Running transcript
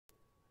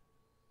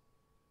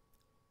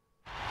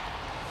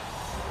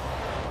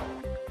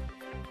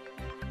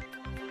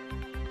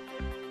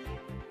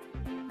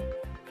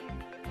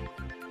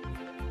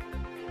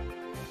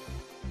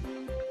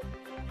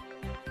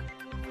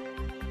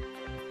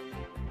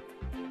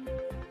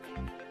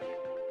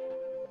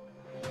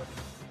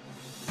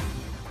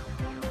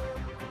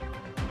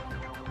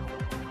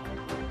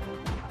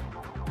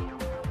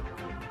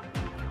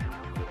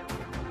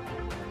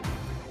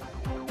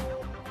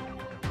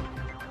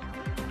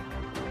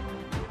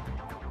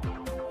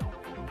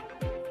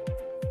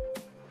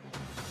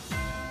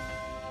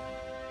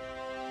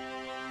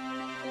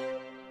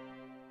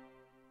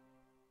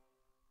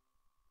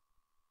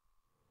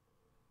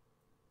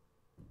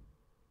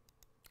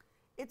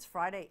It's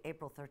Friday,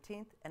 April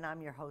 13th, and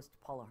I'm your host,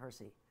 Paula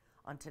Hersey.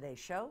 On today's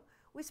show,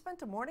 we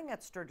spent a morning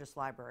at Sturgis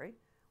Library,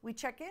 we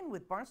check in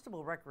with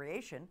Barnstable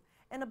Recreation,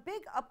 and a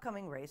big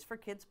upcoming race for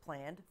kids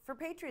planned for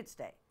Patriots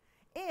Day.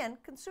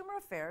 And Consumer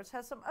Affairs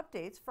has some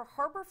updates for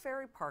Harbor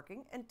Ferry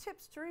parking and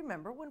tips to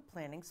remember when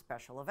planning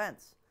special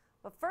events.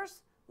 But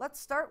first, let's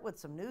start with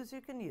some news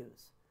you can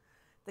use.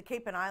 The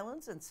Cape and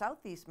Islands in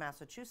Southeast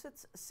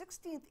Massachusetts'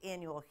 16th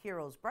Annual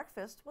Heroes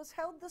Breakfast was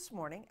held this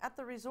morning at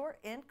the Resort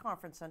and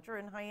Conference Center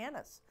in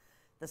Hyannis.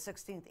 The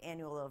 16th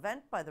annual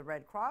event by the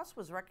Red Cross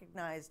was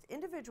recognized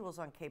individuals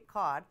on Cape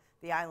Cod,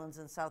 the islands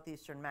in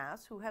southeastern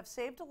Mass, who have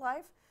saved a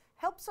life,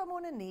 helped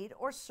someone in need,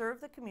 or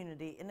served the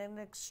community in an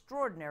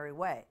extraordinary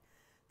way.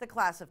 The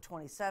class of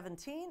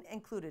 2017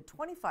 included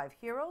 25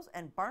 heroes,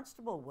 and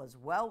Barnstable was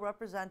well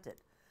represented.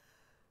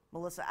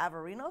 Melissa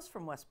Averinos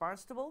from West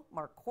Barnstable,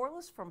 Mark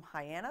Corliss from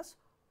Hyannis,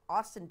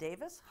 Austin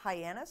Davis,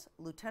 Hyannis,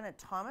 Lieutenant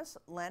Thomas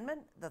Landman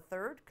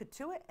III,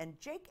 Cotuit, and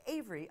Jake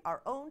Avery,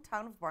 our own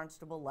Town of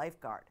Barnstable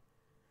lifeguard.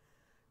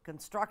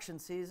 Construction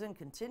season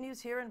continues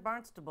here in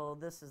Barnstable.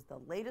 This is the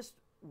latest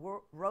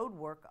road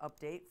work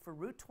update for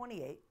Route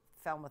 28,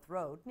 Falmouth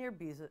Road, near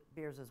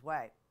Beers'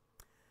 Way.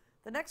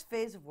 The next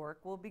phase of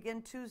work will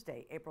begin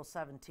Tuesday, April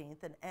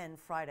 17th, and end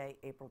Friday,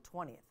 April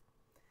 20th.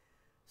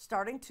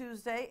 Starting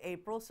Tuesday,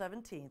 April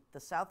 17th, the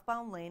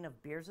southbound lane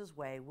of Beers'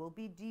 Way will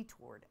be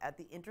detoured at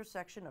the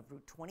intersection of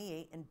Route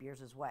 28 and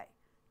Beers' Way.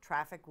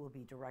 Traffic will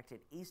be directed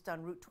east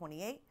on Route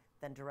 28,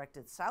 then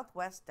directed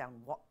southwest down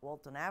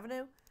Walton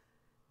Avenue.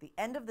 The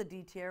end of the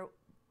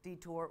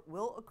detour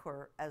will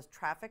occur as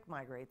traffic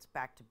migrates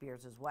back to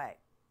Beers' Way.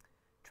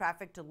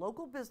 Traffic to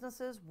local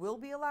businesses will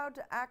be allowed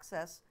to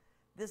access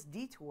this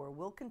detour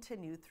will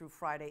continue through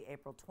Friday,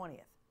 April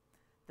 20th.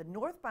 The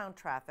northbound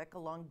traffic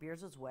along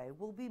Beers' Way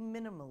will be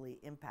minimally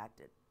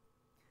impacted.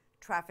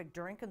 Traffic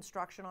during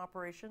construction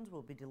operations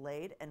will be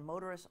delayed, and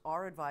motorists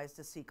are advised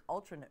to seek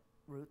alternate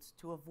routes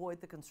to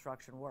avoid the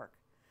construction work.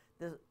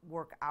 The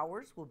work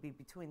hours will be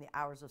between the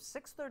hours of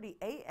 6:30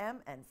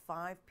 a.m. and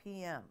 5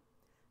 p.m.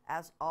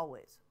 As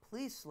always,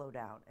 please slow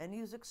down and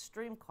use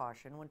extreme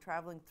caution when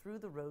traveling through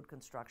the road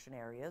construction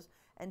areas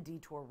and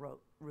detour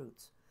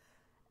routes,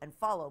 and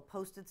follow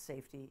posted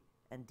safety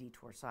and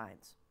detour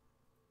signs.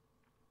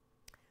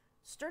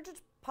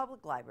 Sturgis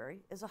Public Library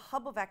is a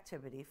hub of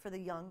activity for the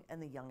young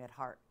and the young at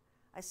heart.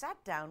 I sat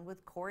down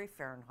with Corey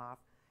Fahrenhoff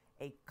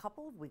a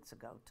couple of weeks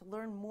ago to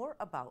learn more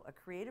about a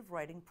creative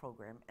writing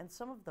program and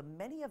some of the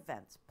many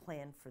events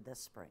planned for this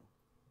spring.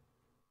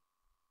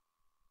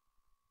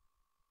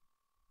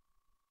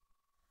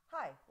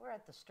 Hi, we're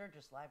at the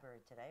Sturgis Library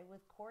today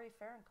with Corey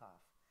Fahrenhoff.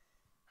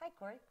 Hi,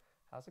 Corey.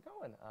 How's it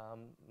going?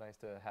 Nice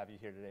to have you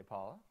here today,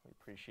 Paula. We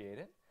appreciate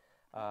it.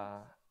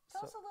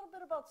 Tell us a little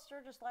bit about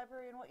Sturgis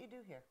Library and what you do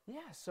here.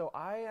 Yeah, so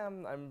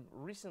I'm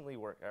recently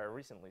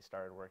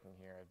started working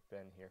here. I've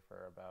been here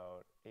for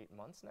about 8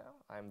 months now.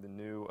 I'm the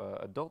new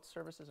Adult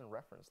Services and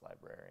Reference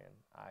Librarian.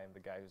 I'm the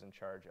guy who's in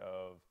charge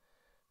of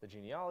the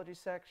genealogy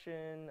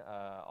section,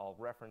 all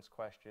reference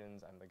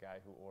questions. I'm the guy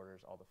who orders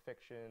all the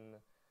fiction,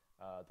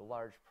 the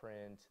large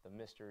print, the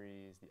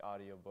mysteries, the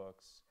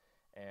audiobooks,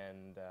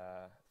 and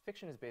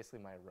fiction is basically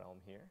my realm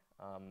here.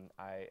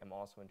 I am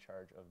also in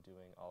charge of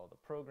doing all the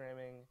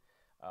programming,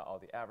 all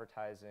the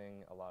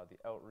advertising, a lot of the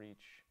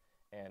outreach,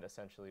 and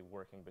essentially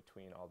working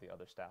between all the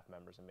other staff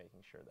members and making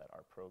sure that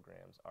our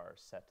programs are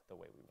set the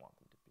way we want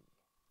them to be.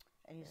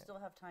 And you still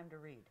have time to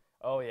read.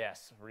 Oh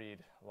yes,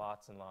 read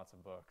lots and lots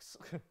of books.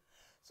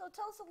 So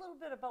tell us a little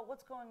bit about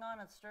what's going on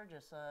at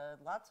Sturgis.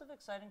 Lots of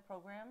exciting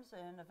programs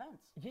and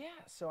events. Yeah,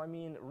 so I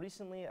mean,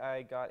 recently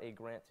I got a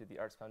grant through the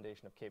Arts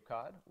Foundation of Cape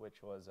Cod,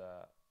 which was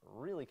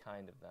really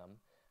kind of them.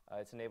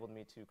 It's enabled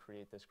me to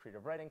create this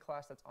creative writing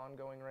class that's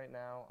ongoing right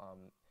now.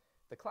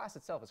 The class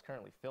itself is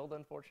currently filled,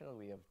 unfortunately.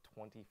 We have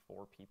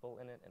 24 people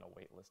in it and a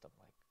wait list of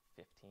like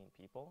 15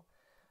 people.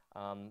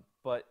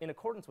 But in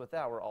accordance with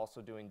that, we're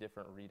also doing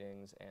different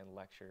readings and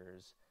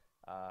lectures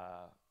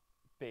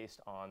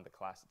based on the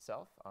class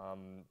itself.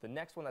 The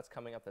next one that's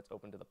coming up that's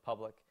open to the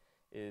public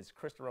is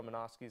Krista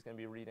Romanowski is going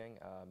to be reading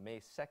May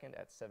 2nd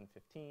at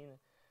 7:15.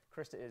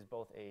 Krista is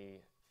both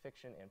a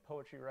fiction and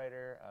poetry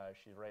writer.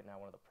 She's right now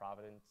one of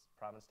the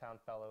Provincetown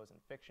Fellows in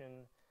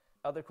fiction.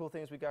 Other cool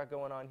things we got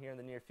going on here in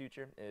the near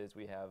future is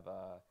we have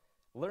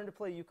Learn to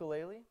Play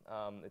Ukulele.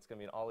 It's going to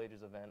be an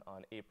all-ages event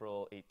on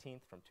April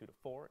 18th from 2 to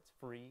 4. It's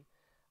free.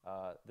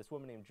 This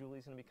woman named Julie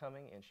is going to be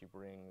coming, and she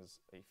brings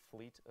a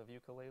fleet of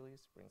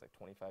ukuleles, brings like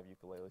 25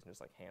 ukuleles, and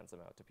just like hands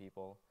them out to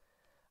people.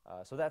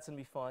 So that's going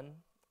to be fun.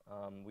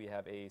 We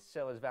have a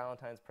Sailor's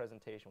Valentine's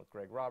presentation with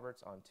Greg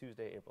Roberts on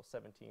Tuesday, April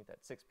 17th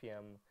at 6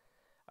 p.m.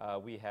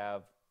 We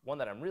have one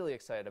that I'm really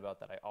excited about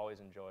that I always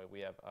enjoy.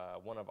 We have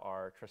one of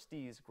our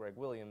trustees, Greg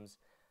Williams,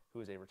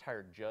 who is a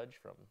retired judge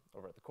from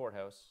over at the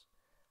courthouse.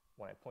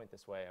 When I point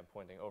this way, I'm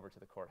pointing over to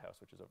the courthouse,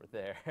 which is over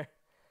there.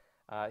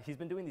 He's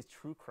been doing these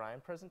true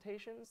crime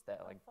presentations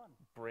that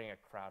bring a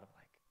crowd of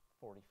like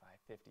 45,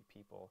 50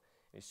 people.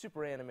 And he's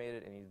super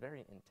animated, and he's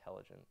very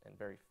intelligent and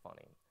very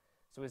funny.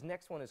 So his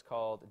next one is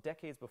called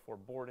Decades Before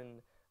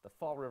Borden, The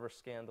Fall River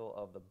Scandal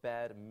of the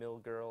Bad Mill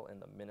Girl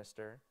and the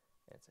Minister.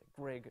 And it's a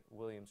Greg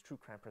Williams true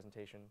crime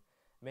presentation,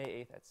 May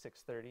 8th at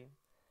 6:30.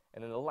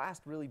 And then the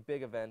last really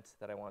big event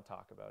that I want to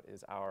talk about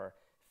is our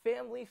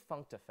Family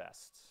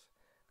Funkta-Fest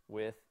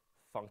with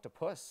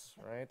Funktapus,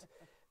 right?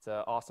 It's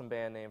an awesome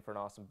band name for an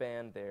awesome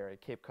band. They're a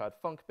Cape Cod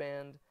funk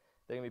band.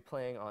 They're going to be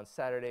playing on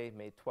Saturday,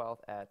 May 12th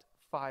at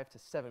 5 to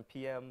 7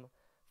 p.m.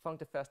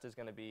 Funktafest is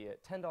going to be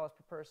at $10 per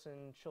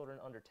person. Children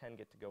under 10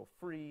 get to go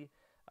free.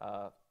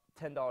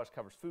 $10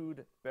 covers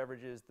food,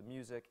 beverages, the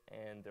music,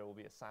 and there will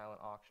be a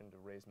silent auction to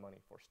raise money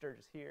for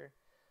Sturgis here.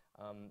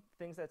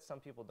 Things that some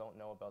people don't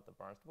know about the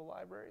Barnstable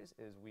libraries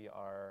is we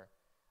are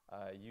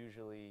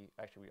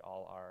we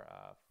all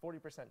are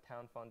 40%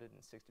 town funded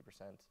and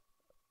 60%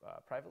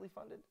 privately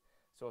funded.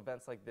 So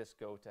events like this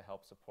go to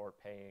help support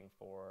paying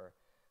for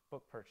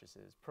book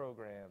purchases,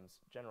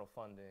 programs, general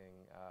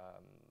funding,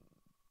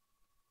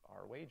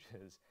 our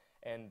wages.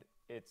 And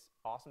it's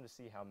awesome to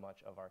see how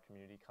much of our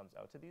community comes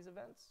out to these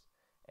events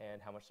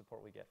and how much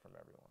support we get from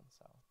everyone.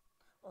 So.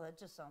 Well, that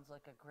just sounds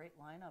like a great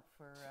lineup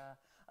for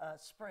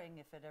spring,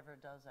 if it ever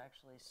does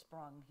actually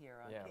sprung here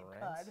on Cape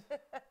Cod.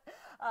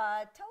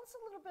 Tell us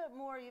a little bit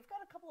more. You've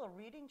got a couple of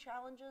reading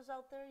challenges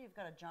out there. You've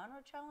got a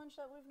genre challenge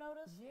that we've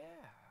noticed.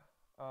 Yeah.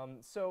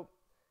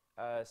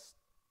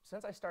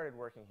 Since I started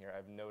working here,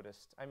 I've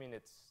noticed,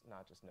 it's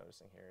not just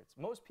noticing here, it's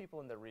most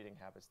people in their reading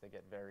habits, they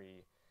get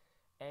very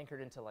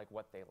anchored into like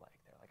what they like.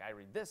 They're like, I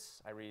read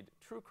this, I read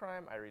true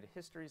crime, I read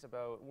histories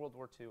about World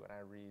War II, and I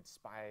read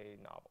spy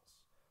novels.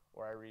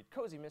 Or I read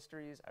cozy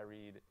mysteries, I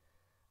read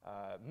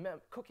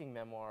cooking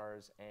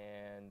memoirs,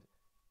 and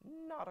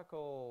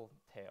nautical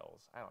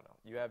tales. I don't know.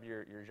 You have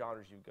your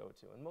genres you go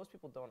to, and most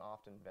people don't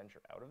often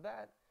venture out of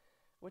that,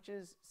 which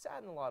is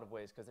sad in a lot of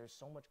ways because there's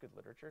so much good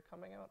literature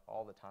coming out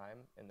all the time,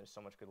 and there's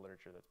so much good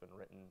literature that's been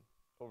written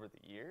over the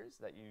years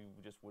that you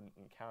just wouldn't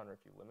encounter if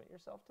you limit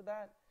yourself to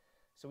that.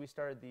 So we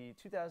started the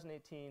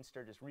 2018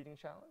 Sturgis Reading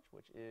Challenge,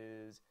 which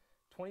is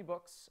 20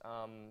 books.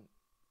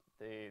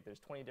 There's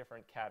 20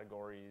 different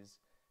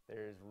categories.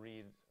 There's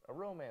read a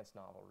romance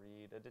novel,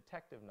 read a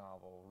detective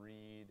novel,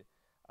 read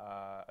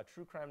a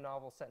true crime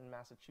novel set in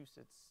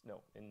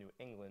in New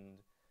England,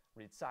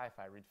 read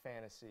sci-fi, read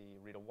fantasy,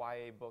 read a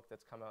YA book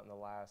that's come out in the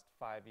last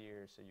 5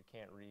 years, so you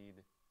can't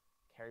read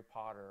Harry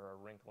Potter or A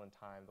Wrinkle in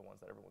Time, the ones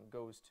that everyone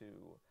goes to,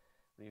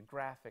 read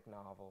graphic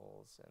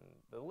novels, and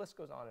the list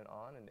goes on.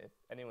 And if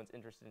anyone's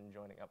interested in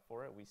joining up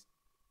for it, we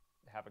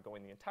have it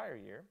going the entire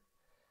year.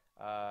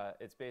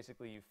 It's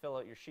basically you fill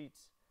out your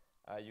sheets,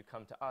 you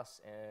come to us,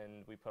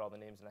 and we put all the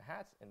names in a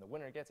hat, and the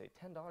winner gets a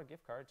 $10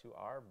 gift card to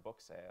our book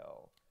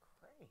sale.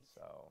 Great.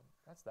 So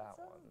that's that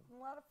one.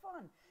 A lot of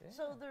fun. Yeah.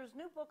 So there's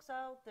new books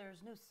out,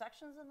 there's new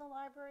sections in the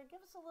library.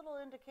 Give us a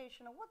little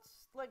indication of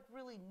what's like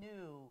really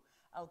new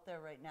out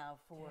there right now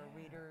for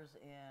readers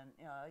and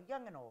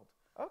young and old.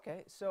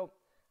 Okay, so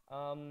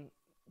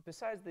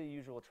besides the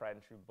usual tried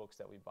and true books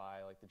that we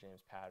buy, like the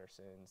James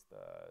Pattersons,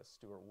 the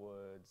Stuart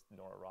Woods,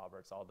 Nora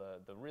Roberts, all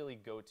the really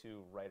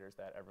go-to writers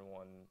that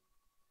everyone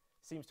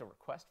seems to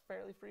request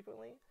fairly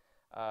frequently,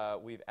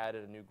 we've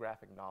added a new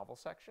graphic novel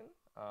section,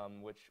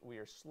 which we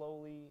are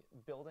slowly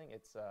building.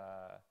 It's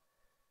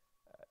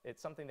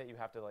something that you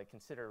have to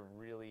consider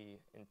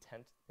really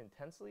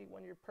intensely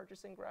when you're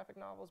purchasing graphic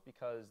novels,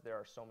 because there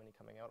are so many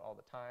coming out all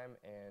the time,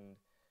 and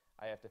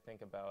I have to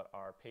think about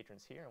our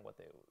patrons here and what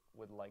they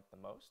would like the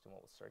most and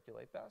what will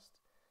circulate best.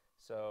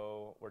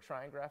 So we're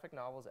trying graphic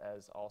novels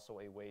as also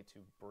a way to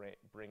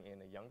bring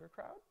in a younger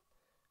crowd,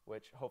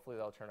 which hopefully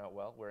that'll turn out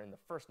well. We're in the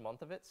first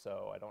month of it,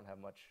 so I don't have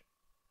much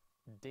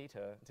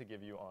data to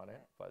give you on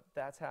it, but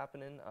that's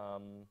happening.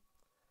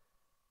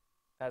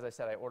 As I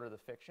said, I order the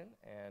fiction,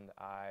 and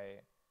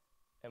I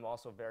am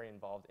also very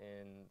involved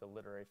in the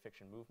literary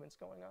fiction movements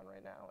going on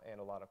right now, and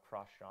a lot of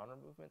cross-genre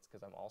movements,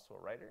 because I'm also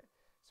a writer.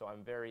 So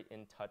I'm very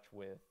in touch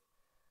with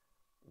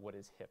what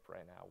is hip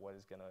right now, what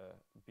is going to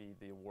be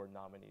the award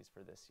nominees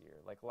for this year.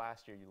 Like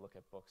last year, you look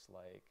at books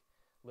like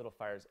Little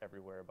Fires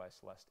Everywhere by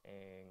Celeste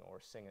Ng, or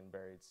Sing and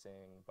Buried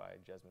Sing by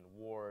Jesmyn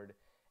Ward,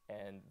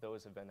 and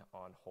those have been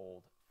on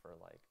hold for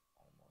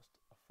almost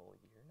a full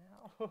year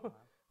now. Wow.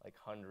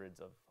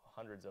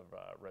 hundreds of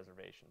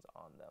reservations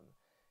on them.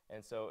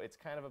 And so it's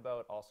kind of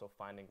about also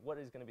finding what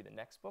is going to be the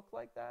next book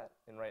like that.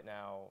 And right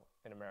now,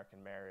 An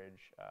American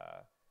Marriage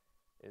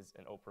is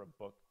an Oprah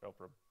book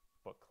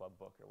club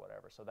book or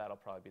whatever. So that'll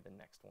probably be the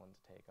next one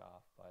to take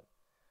off. But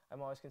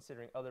I'm always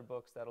considering other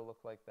books that'll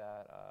look like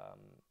that.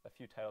 A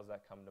few titles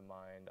that come to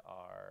mind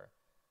are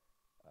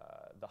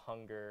The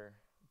Hunger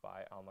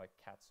by Alma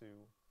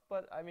Katsu.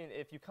 But I mean,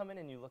 if you come in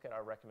and you look at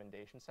our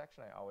recommendation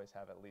section, I always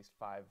have at least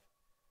 5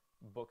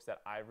 books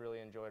that I've really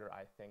enjoyed or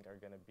I think are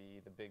going to be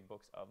the big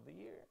books of the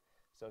year.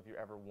 So if you're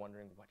ever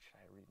wondering, what should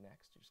I read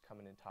next, you just come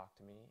in and talk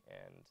to me.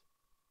 And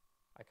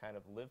I kind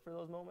of live for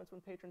those moments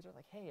when patrons are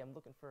like, hey, I'm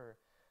looking for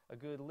a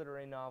good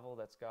literary novel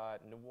that's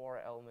got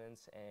noir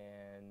elements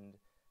and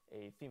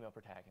a female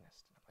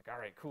protagonist. And I'm like,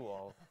 all right, cool,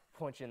 I'll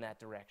point you in that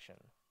direction.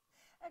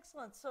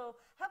 Excellent. So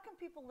how can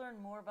people learn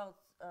more about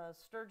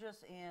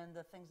Sturgis and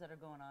the things that are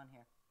going on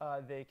here?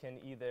 They can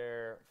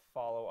either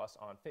follow us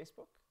on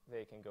Facebook.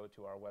 They can go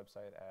to our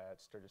website at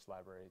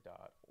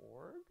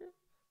sturgislibrary.org.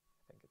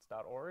 I think it's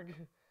 .org.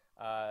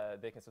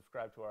 They can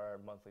subscribe to our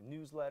monthly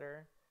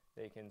newsletter.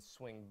 They can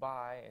swing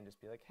by and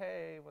just be like,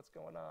 hey, what's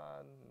going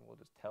on? And we'll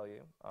just tell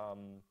you.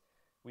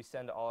 We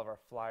send all of our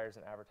flyers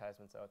and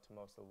advertisements out to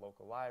most of the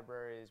local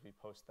libraries. We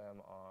post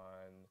them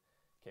on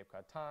Cape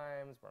Cod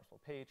Times, Barnstable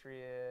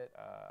Patriot,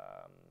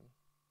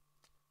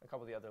 a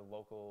couple of the other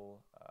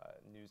local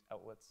news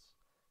outlets.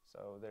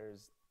 So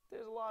there's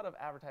a lot of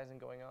advertising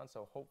going on.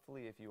 So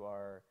hopefully if you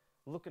are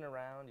looking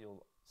around,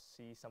 you'll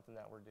see something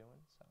that we're doing.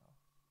 So.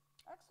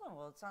 Excellent.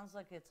 Well, it sounds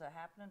like it's a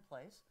happening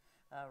place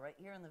right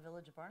here in the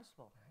village of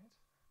Barnstable. Right.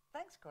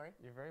 Thanks, Corey.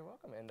 You're very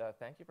welcome. And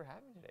thank you for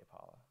having me today,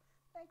 Paula.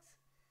 Thanks.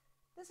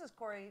 This is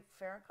Corey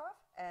Farrenkoff,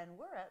 and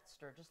we're at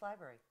Sturgis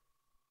Library.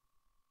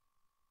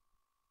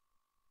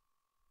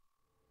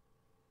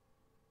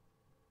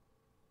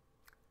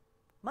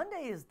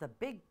 Monday is the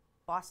big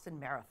Boston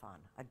Marathon,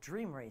 a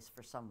dream race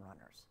for some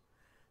runners.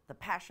 The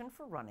passion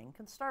for running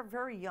can start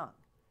very young,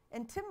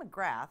 and Tim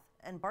McGrath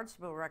and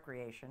Barnstable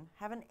Recreation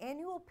have an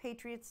annual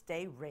Patriots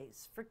Day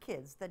race for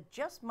kids that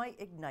just might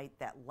ignite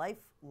that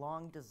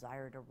lifelong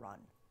desire to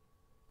run.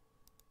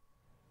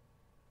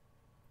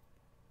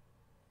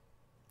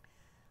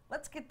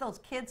 Let's get those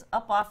kids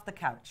up off the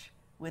couch.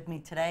 With me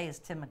today is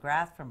Tim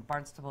McGrath from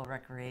Barnstable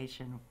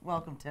Recreation.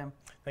 Welcome, Tim.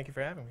 Thank you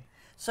for having me.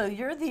 So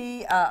you're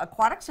the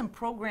Aquatics and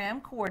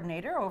Program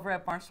Coordinator over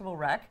at Barnstable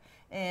Rec,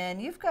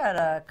 and you've got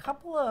a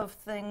couple of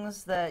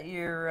things that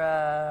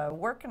you're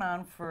working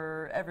on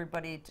for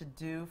everybody to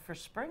do for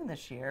spring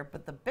this year,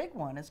 but the big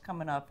one is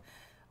coming up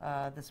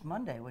this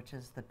Monday, which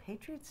is the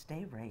Patriots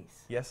Day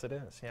race. Yes, it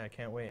is. Yeah, I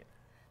can't wait.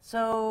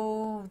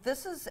 So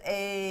this is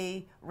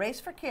a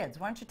race for kids.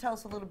 Why don't you tell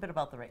us a little bit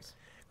about the race?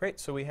 Great.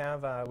 So we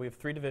have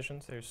 3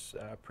 divisions. There's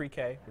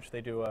pre-K, which they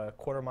do a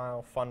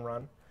quarter-mile fun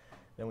run.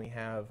 Then we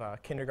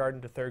have kindergarten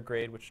to 3rd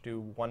grade, which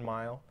do 1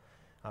 mile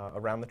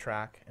around the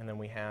track. And then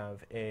we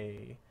have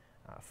a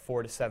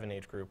 4 to 7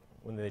 age group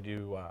when they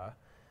do, I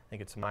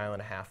think it's a 1.5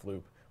 mile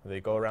loop. Where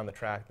they go around the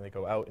track, and they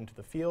go out into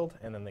the field,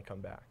 and then they come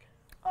back.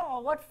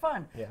 Oh, what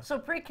fun. Yeah. So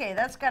pre-K,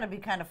 that's got to be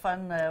kind of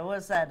fun.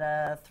 Was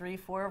that 3,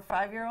 4, or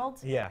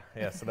 5-year-olds? Yeah,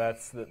 so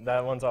that's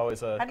that one's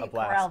always a blast. How do you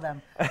corral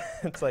them?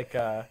 It's like,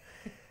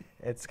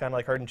 it's kind of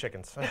like herding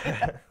chickens.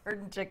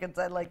 Herding chickens,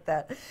 I like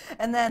that.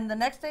 And then the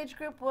next age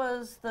group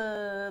was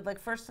the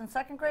 1st and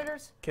 2nd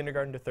graders?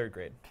 Kindergarten to 3rd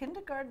grade.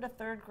 Kindergarten to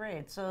 3rd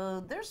grade.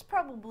 So there's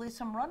probably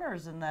some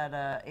runners in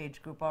that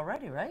age group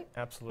already, right?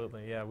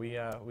 Absolutely, yeah.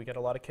 We get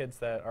a lot of kids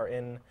that are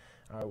in,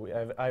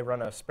 I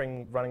run a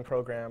spring running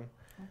program.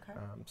 Okay.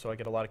 So I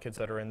get a lot of kids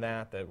that are in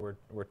that we're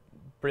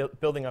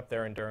building up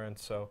their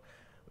endurance, so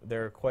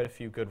there are quite a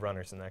few good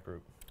runners in that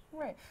group.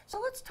 Right. So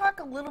let's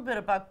talk a little bit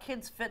about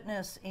kids'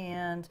 fitness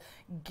and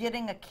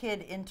getting a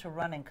kid into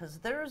running, because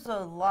there's a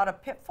lot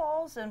of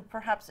pitfalls and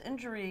perhaps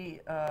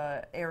injury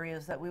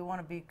areas that we want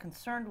to be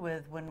concerned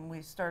with when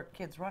we start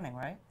kids running,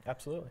 right?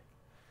 Absolutely.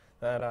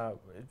 That,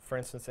 for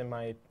instance, in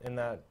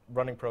that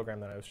running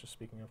program that I was just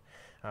speaking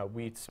of,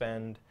 we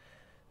spend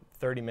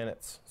 30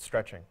 minutes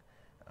stretching.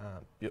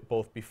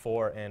 Both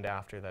before and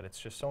after that. It's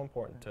just so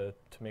important to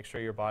make sure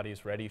your body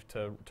is ready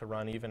to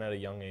run even at a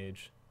young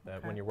age,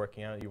 that when you're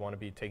working out, you want to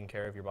be taking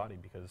care of your body,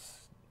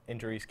 because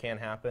injuries can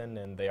happen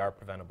and they are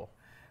preventable.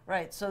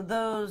 Right, so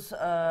those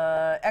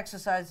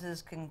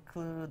exercises can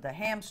include the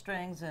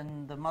hamstrings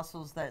and the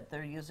muscles that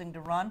they're using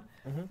to run.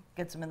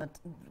 Gets them in the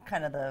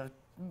kind of the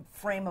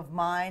frame of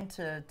mind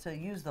to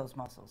use those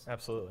muscles.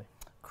 Absolutely.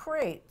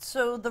 Great,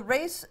 so the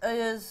race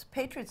is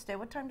Patriots Day.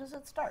 What time does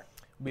it start?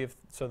 We have,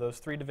 so those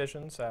 3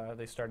 divisions,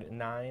 they start at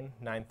 9,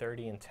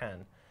 9:30, and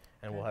 10,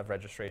 and we'll have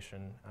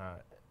registration.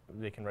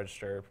 They can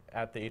register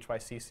at the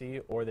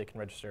HYCC, or they can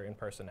register in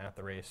person at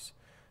the race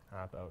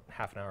about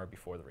half an hour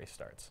before the race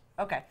starts.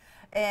 Okay,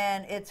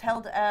 and it's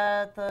held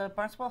at the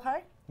Barnstable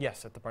High?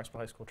 Yes, at the Barnstable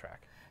High School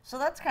track. So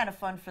that's kind of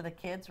fun for the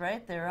kids,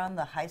 right? They're on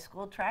the high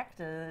school track.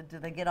 Do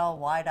they get all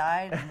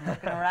wide-eyed and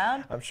looking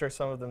around? I'm sure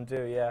some of them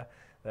do, yeah.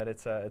 That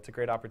it's a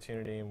great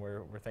opportunity, and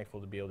we're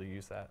thankful to be able to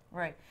use that.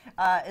 Right.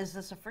 Is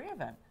this a free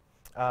event?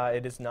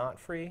 It is not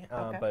free,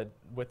 but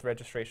with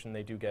registration,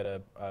 they do get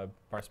a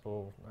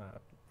Barnstable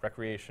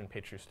Recreation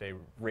Patriots Day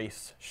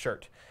race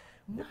shirt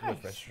with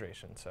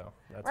registration. So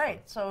that's right.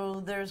 fun.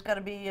 So there's got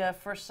to be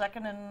 1st,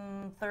 2nd,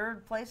 and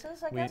 3rd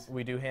places, I guess?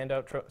 We do hand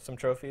out some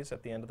trophies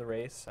at the end of the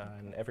race,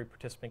 and every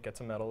participant gets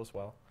a medal as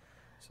well.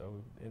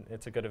 So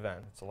it's a good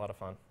event. It's a lot of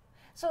fun.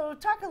 So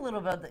talk a little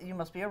bit, you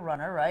must be a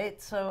runner,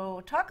 right?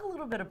 So talk a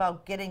little bit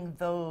about getting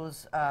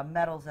those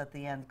medals at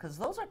the end, because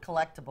those are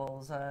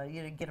collectibles.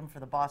 You get them for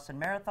the Boston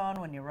Marathon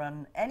when you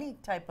run any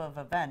type of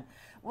event.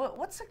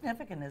 What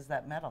significant is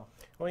that medal?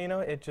 Well, you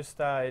know, it just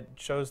it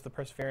shows the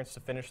perseverance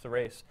to finish the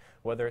race,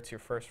 whether it's your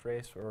first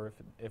race or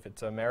if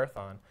it's a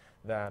marathon,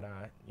 that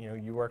you know,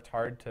 you worked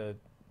hard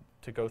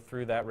to go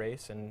through that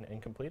race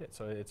and complete it.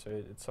 So it's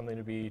something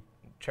to be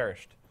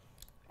cherished.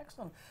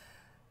 Excellent.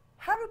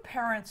 How do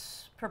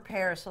parents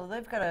prepare? So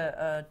they've got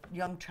a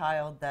young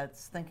child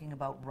that's thinking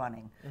about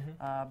running.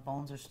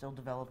 Bones are still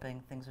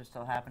developing, things are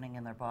still happening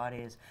in their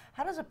bodies.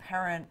 How does a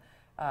parent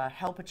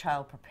help a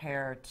child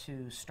prepare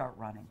to start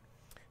running?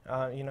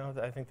 You know,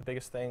 I think the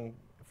biggest thing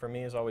for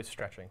me is always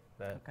stretching.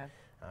 That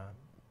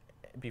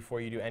before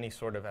you do any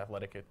sort of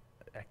athletic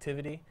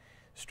activity,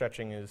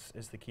 stretching is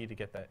the key to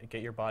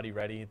get your body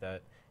ready.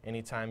 That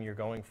anytime you're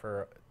going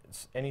for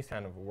any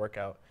kind of a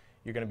workout,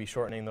 you're going to be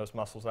shortening those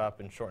muscles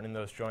up and shortening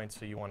those joints,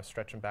 so you want to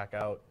stretch them back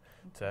out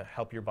to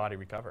help your body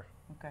recover.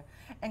 Okay.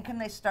 And can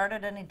they start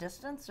at any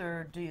distance,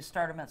 or do you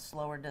start them at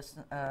smaller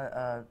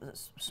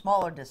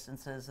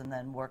distances and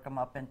then work them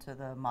up into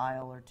the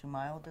mile or 2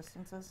 mile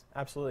distances?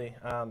 Absolutely.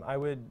 I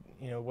would,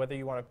 whether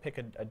you want to pick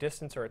a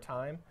distance or a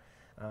time,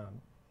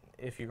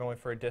 if you're going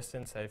for a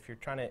distance, if you're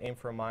trying to aim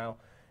for a mile,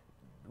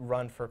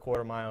 run for a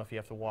quarter mile. If you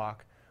have to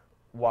walk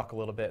a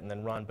little bit and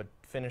then run, but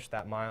finish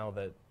that mile.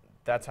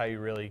 That's how you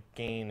really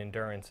gain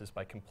endurance, is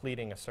by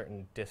completing a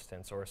certain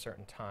distance or a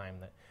certain time.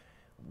 That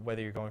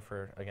whether you're going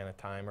for, again, a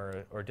time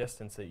or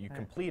distance, that you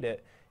complete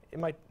it. It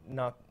might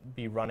not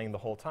be running the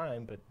whole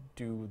time, but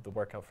do the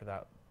workout for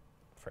that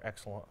for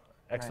X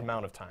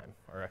amount of time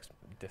or X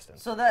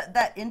distance. So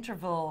that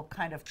interval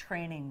kind of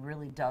training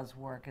really does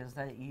work, is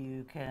that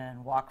you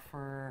can walk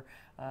for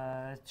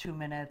 2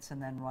 minutes and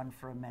then run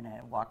for a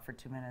minute, walk for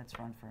 2 minutes,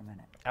 run for a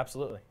minute.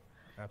 Absolutely.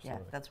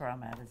 Absolutely. Yeah, that's where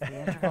I'm at, is the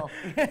interval.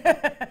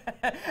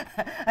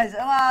 I said,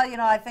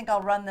 well, I think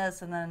I'll run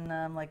this, and then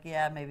I'm like,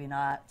 yeah, maybe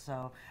not.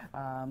 So,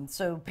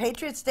 so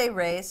Patriots Day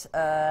race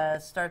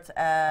starts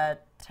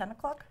at 10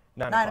 o'clock?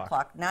 9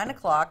 o'clock. 9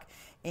 o'clock,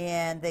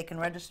 and they can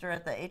register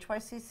at the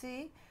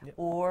HYCC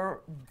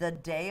or the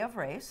day of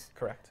race.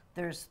 Correct.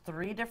 There's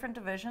 3 different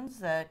divisions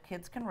that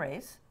kids can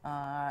race.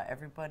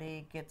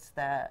 Everybody gets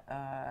that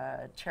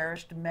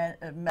cherished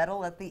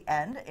medal at the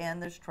end,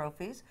 and there's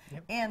trophies,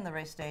 and the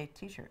race day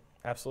T-shirt.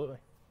 Absolutely.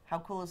 How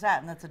cool is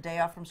that? And that's a day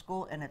off from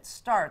school, and it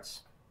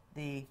starts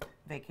the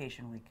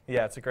vacation week.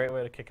 Yeah, it's a great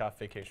way to kick off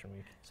vacation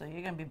week. So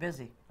you're going to be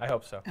busy. I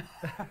hope so.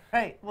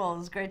 Right. Well, it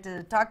was great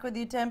to talk with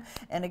you, Tim.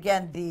 And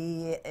again,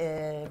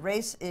 the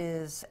race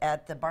is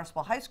at the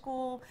Barnstable High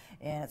School,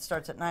 and it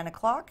starts at 9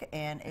 o'clock,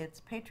 and it's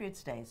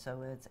Patriots Day,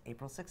 so it's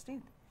April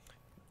 16th.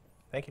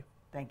 Thank you.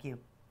 Thank you.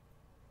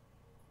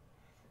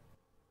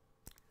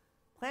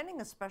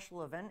 Planning a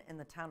special event in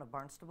the town of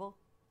Barnstable?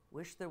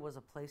 Wish there was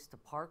a place to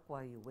park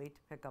while you wait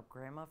to pick up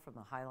Grandma from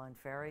the Highline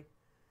Ferry?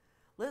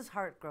 Liz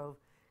Hartgrove,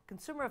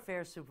 Consumer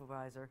Affairs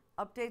Supervisor,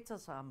 updates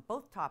us on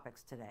both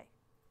topics today.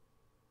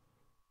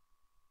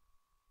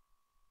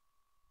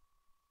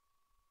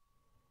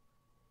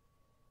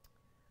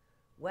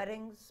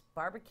 Weddings,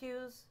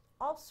 barbecues,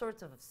 all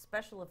sorts of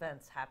special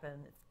events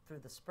happen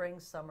through the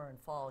spring, summer, and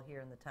fall here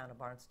in the town of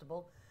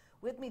Barnstable.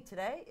 With me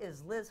today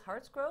is Liz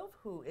Hartgrove,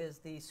 who is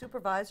the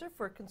Supervisor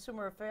for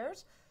Consumer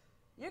Affairs.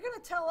 You're going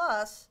to tell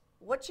us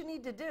what you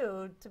need to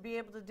do to be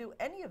able to do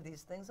any of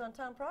these things on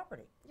town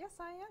property. Yes,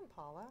 I am,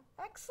 Paula.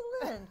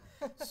 Excellent.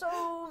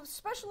 So,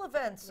 special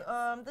events.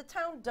 Yes. The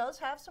town does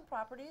have some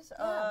properties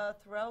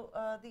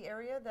throughout the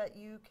area that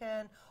you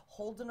can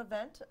hold an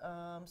event,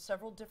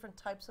 several different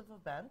types of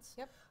events.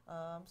 Yep.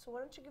 So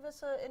why don't you give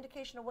us an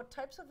indication of what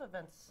types of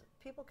events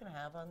people can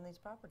have on these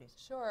properties?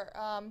 Sure.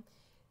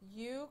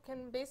 You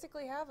can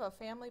basically have a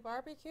family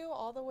barbecue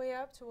all the way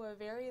up to a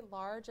very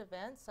large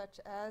event, such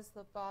as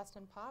the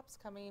Boston Pops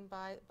coming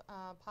by,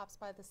 Pops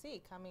by the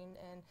Sea, coming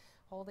and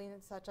holding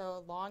such a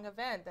long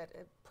event, that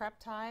prep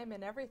time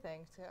and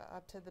everything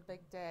up to the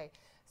big day.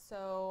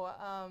 So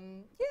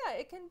yeah,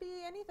 it can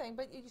be anything,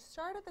 but you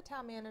start at the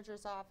town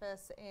manager's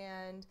office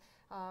and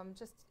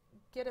just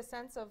get a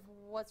sense of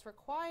what's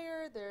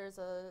required. There's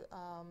a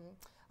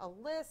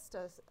list,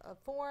 a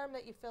form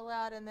that you fill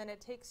out, and then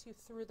it takes you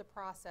through the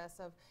process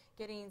of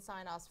getting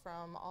sign-offs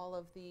from all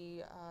of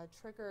the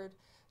triggered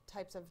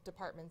types of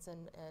departments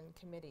and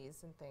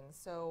committees and things.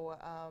 So,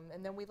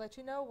 and then we let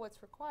you know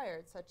what's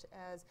required, such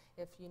as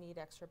if you need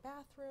extra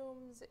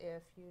bathrooms,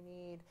 if you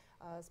need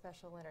a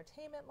special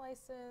entertainment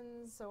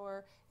license,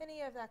 or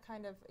any of that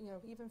kind of,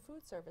 even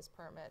food service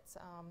permits.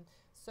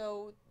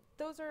 So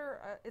those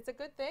are, it's a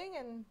good thing,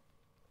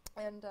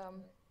 and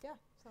yeah.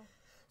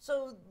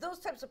 So those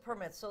types of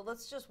permits, so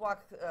let's just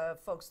walk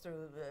folks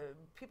through.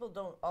 People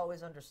don't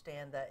always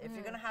understand that if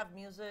you're going to have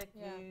music,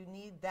 you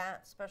need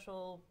that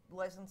special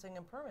licensing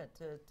and permit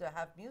to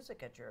have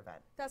music at your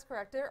event. That's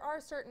correct. There are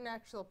certain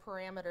actual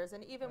parameters,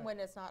 and even when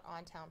it's not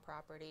on town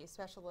property,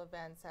 special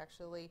events,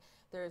 actually,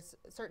 there's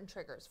certain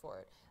triggers for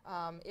it.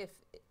 If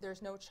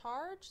there's no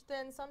charge,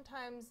 then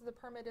sometimes the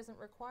permit isn't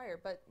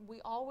required, but we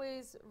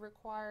always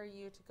require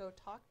you to go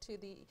talk to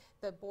the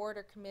board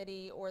or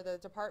committee or the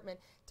department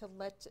to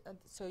let,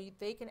 so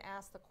they can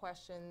ask the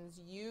questions,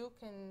 you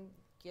can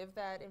give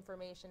that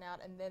information out,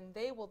 and then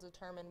they will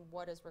determine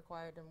what is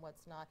required and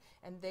what's not,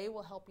 and they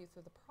will help you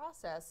through the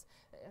process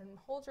and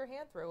hold your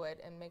hand through it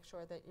and make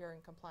sure that you're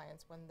in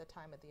compliance when the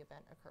time of the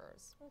event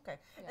occurs. Okay.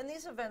 Yeah. And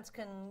these events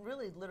can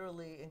really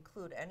literally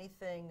include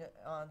anything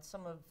on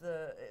some of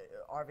the,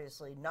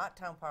 obviously not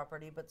town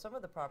property, but some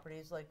of the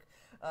properties like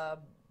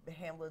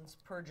Hamlin's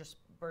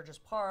Burgess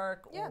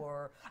Park, Yeah.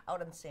 or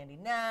out on Sandy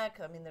Neck.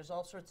 I mean, there's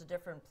all sorts of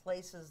different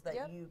places that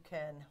Yep. you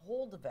can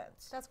hold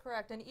events. That's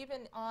correct. And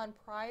even on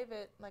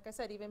private, like I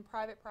said, even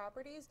private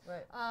properties,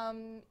 Right.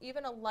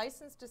 even a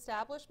licensed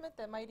establishment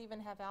that might even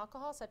have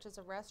alcohol, such as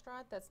a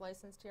restaurant that's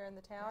licensed here in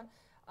the town,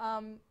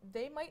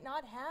 they might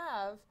not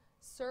have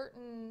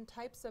certain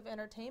types of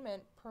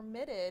entertainment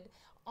permitted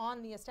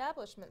on the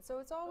establishment. So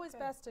it's always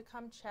Okay. best to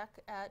come check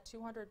at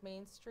 200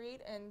 Main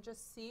Street and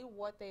just see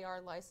what they are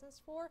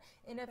licensed for,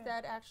 and if Okay.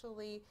 that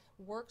actually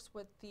works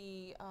with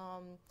the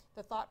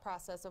thought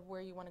process of where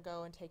you want to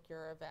go and take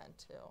your event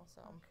to.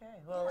 So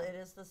Okay. Well, Yeah. it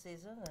is the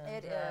season.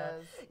 And, it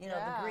is. You know,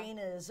 yeah. the green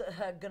is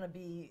going to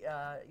be,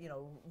 you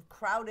know,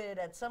 crowded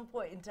at some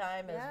point in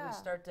time as Yeah. we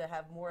start to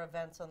have more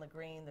events on the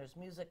green. There's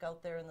music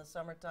out there in the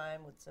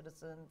summertime with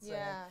citizens,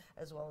 Yeah.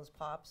 as well as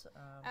pops.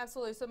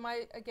 Absolutely. So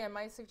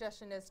my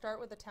suggestion is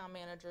start with the town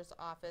manager's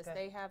office. Okay.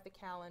 They have the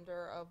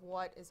calendar of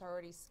what is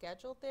already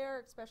scheduled there,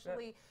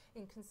 especially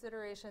in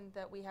consideration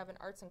that we have an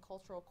arts and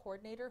cultural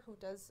coordinator who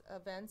does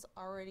events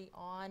already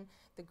on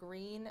the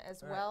green,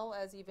 as Right. well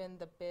as even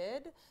the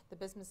BID. The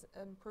Business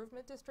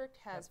Improvement District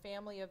has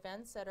family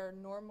events that are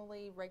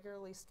normally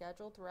regularly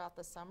scheduled throughout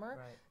the summer.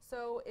 Right.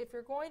 So if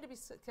you're going to be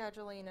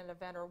scheduling an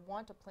event or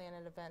want to plan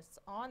an event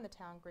on the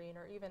town green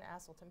or even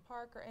Asselton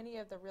Park or any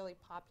of the really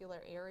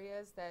popular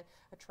areas that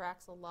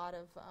attracts a lot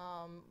of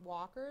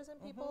walkers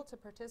and people to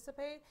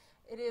participate,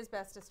 it is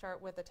best to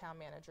start with the town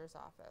manager's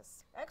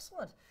office.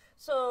 Excellent.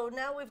 So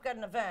now we've got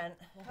an event.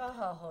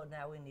 Oh,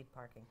 now we need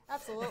parking.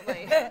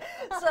 Absolutely.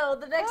 So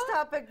the next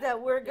topic that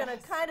we're going to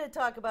kind of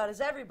talk about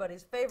is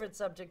everybody's favorite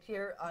subject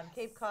here on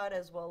Cape Cod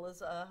as well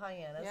as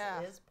Hyannis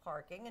Yeah. is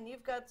parking. And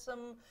you've got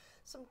some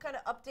kind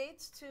of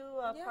updates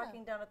to Yeah.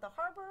 parking down at the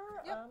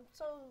harbor. Yep.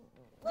 So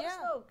let us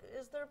Yeah. know,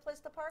 is there a place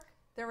to park?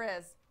 There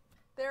is.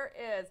 There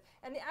is.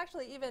 And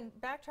actually, even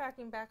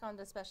backtracking back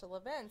onto special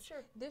events,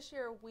 Sure. this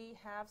year we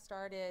have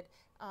started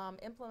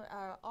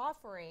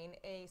offering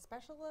a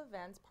special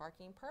events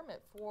parking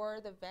permit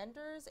for the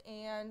vendors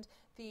and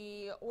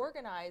the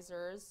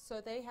organizers.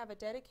 So they have a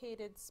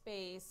dedicated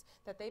space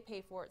that they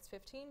pay for. It's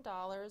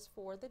 $15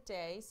 for the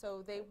day.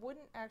 So they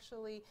wouldn't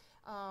actually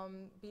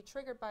be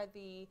triggered by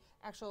the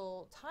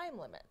actual time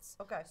limits.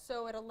 Okay.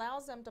 So it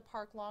allows them to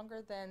park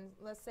longer than,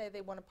 let's say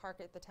they want to park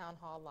at the town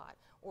hall lot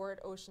or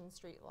at Ocean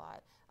Street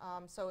lot.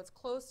 So it's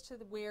close to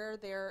where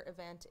their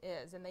event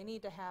is, and they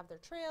need to have their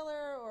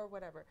trailer or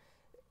whatever.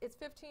 It's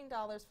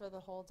 $15 for the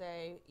whole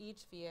day,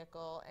 each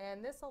vehicle,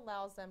 and this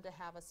allows them to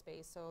have a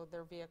space so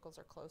their vehicles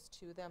are close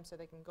to them so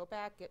they can go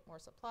back, get more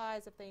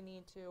supplies if they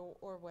need to,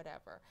 or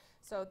whatever.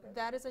 So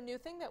that is a new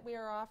thing that we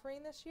are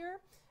offering this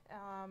year.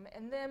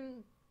 And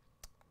then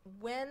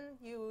when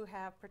you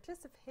have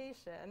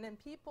participation and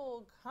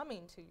people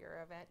coming to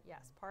your event,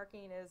 yes,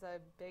 parking is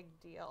a big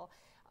deal.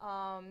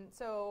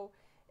 So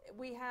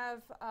we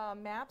have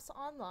maps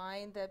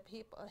online that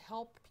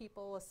help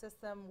people, assist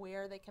them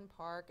where they can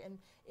park, and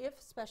if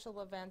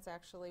special events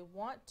actually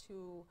want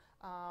to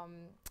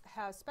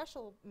have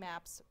special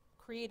maps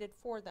created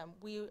for them,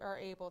 we are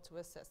able to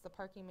assist. The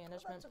parking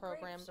management that's a great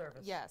program.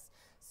 service. Yes.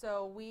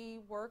 So we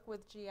work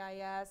with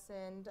GIS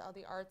and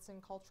the Arts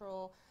and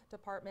Cultural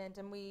Department,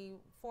 and we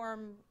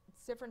form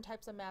different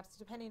types of maps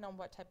depending on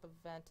what type of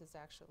event is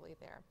actually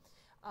there.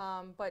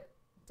 But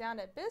down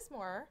at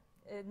Bismore,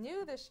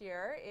 new this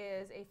year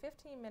is a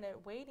 15-minute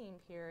waiting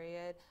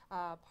period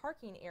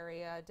parking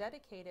area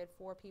dedicated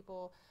for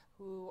people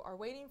who are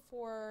waiting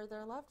for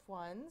their loved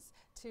ones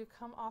to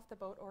come off the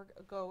boat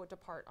or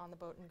depart on the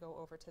boat and go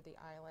over to the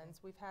islands.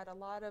 We've had a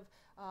lot of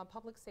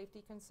public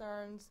safety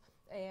concerns,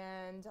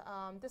 and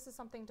this is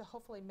something to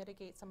hopefully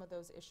mitigate some of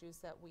those issues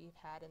that we've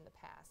had in the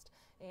past.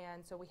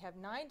 And so we have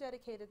 9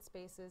 dedicated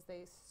spaces.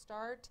 They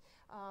start,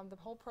 the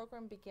whole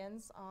program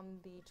begins on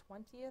the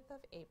 20th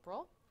of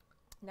April.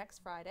 Next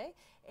Friday,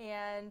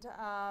 and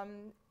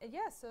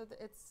yes, so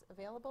it's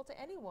available to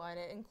anyone,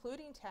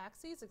 including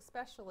taxis,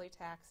 especially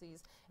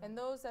taxis, and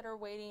those that are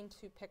waiting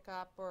to pick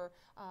up. Or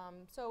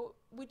so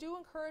we do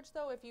encourage,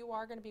 though, if you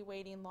are going to be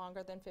waiting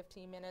longer than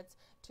 15 minutes,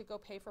 to go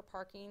pay for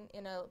parking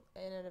in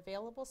an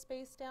available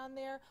space down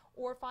there,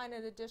 or find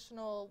an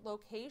additional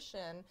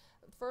location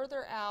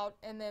further out,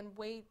 and then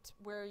wait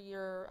where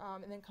you're,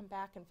 and then come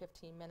back in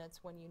 15 minutes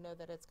when you know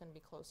that it's going to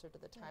be closer to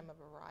the time of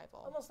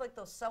arrival. Almost like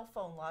those cell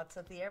phone lots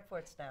at the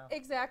airports now.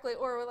 Exactly,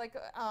 or like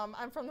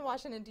I'm from the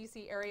Washington,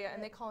 D.C. area,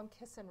 and they call them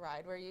kiss and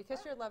ride, where you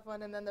kiss your loved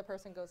one and then the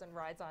person goes and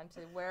rides on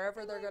to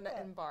wherever they're going to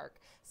embark.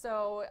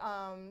 So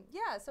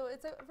yeah, so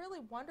it's a really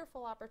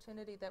wonderful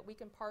opportunity that we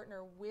can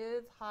partner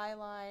with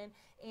Highline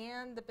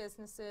and the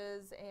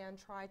businesses and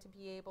try to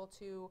be able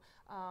to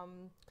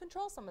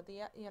control some of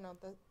the, I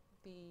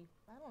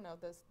don't know,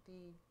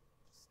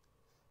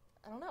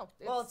 I don't know.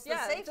 Well, it's the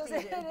yeah, safety, to be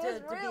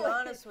really.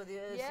 honest with you,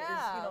 is,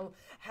 Yeah. you know,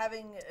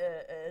 having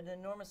an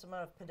enormous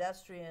amount of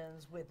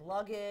pedestrians with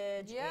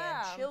luggage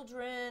Yeah. and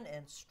children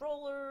and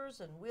strollers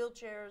and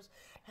wheelchairs,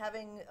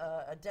 having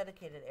a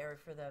dedicated area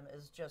for them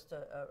is just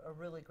a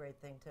really great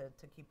thing to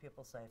keep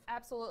people safe.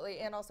 Absolutely,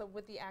 and also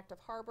with the active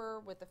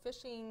harbor, with the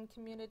fishing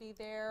community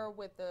there,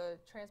 with the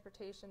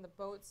transportation, the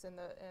boats and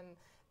the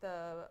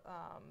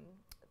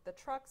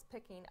trucks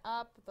picking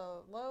up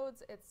the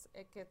loads,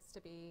 it gets to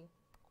be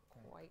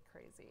quite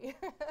crazy.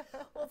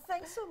 Well,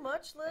 thanks so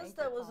much, Liz. Thank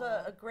That you, was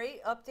Paula. a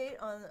great update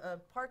on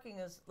parking.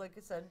 Is, like I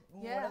said,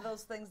 one Yeah. of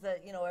those things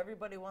that, you know,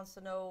 everybody wants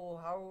to know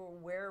how,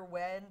 where,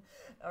 when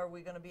are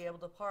we going to be able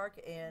to park,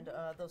 and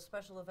those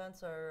special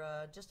events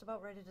are just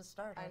about ready to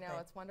start. I aren't know, they?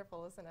 it's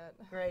wonderful, isn't it?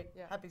 Great.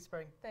 Yeah. Happy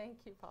spring.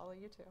 Thank you, Paula.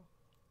 You too.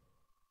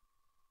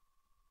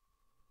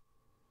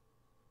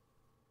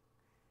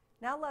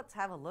 Now let's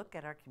have a look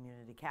at our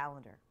community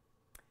calendar.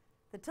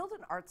 The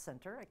Tilden Arts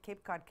Center at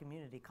Cape Cod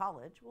Community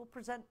College will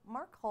present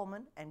Mark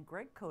Holman and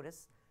Greg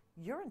Kotis'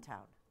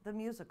 Urinetown, the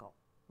musical,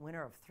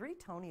 winner of 3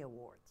 Tony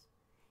Awards.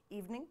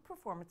 Evening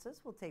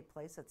performances will take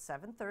place at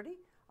 7:30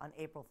 on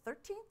April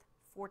 13th,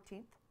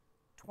 14th,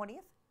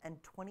 20th, and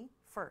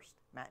 21st.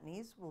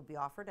 Matinees will be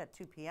offered at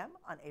 2 p.m.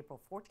 on April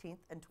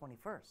 14th and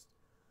 21st.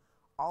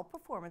 All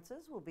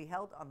performances will be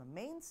held on the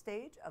main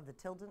stage of the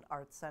Tilden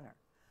Arts Center.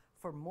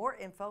 For more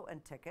info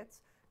and tickets,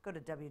 go to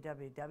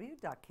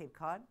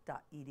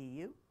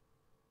www.capecod.edu.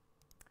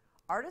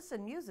 Artists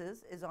and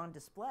Muses is on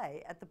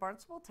display at the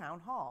Barnstable Town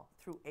Hall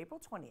through April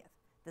 20th.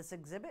 This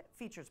exhibit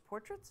features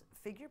portraits,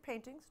 figure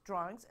paintings,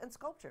 drawings, and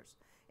sculptures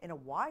in a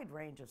wide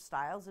range of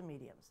styles and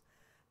mediums.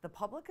 The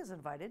public is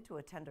invited to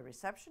attend a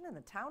reception in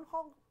the Town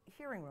Hall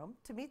hearing room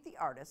to meet the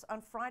artists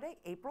on Friday,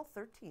 April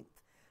 13th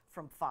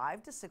from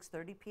 5 to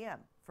 6:30 p.m.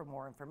 For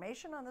more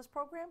information on this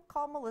program,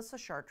 call Melissa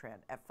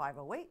Chartrand at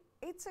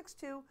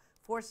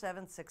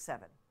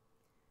 508-862-4767.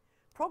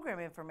 Program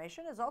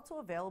information is also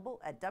available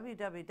at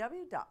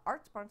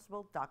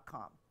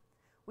www.artsbarnstable.com.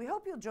 We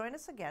hope you'll join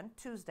us again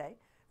Tuesday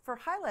for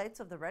highlights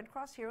of the Red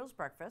Cross Heroes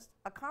Breakfast,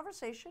 a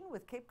conversation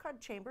with Cape Cod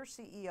Chamber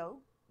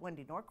CEO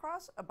Wendy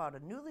Norcross about a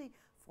newly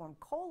formed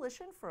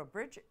coalition for a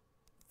bridge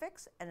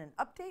fix, and an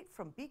update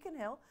from Beacon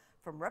Hill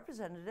from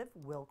Representative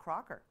Will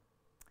Crocker.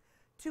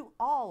 To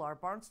all our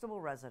Barnstable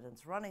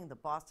residents running the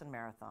Boston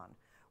Marathon,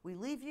 we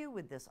leave you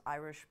with this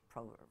Irish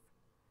proverb.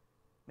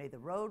 May the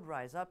road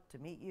rise up to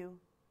meet you.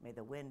 May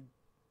the wind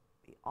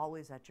be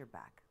always at your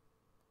back.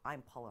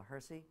 I'm Paula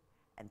Hersey,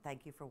 and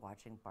thank you for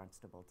watching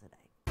Barnstable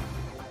Today.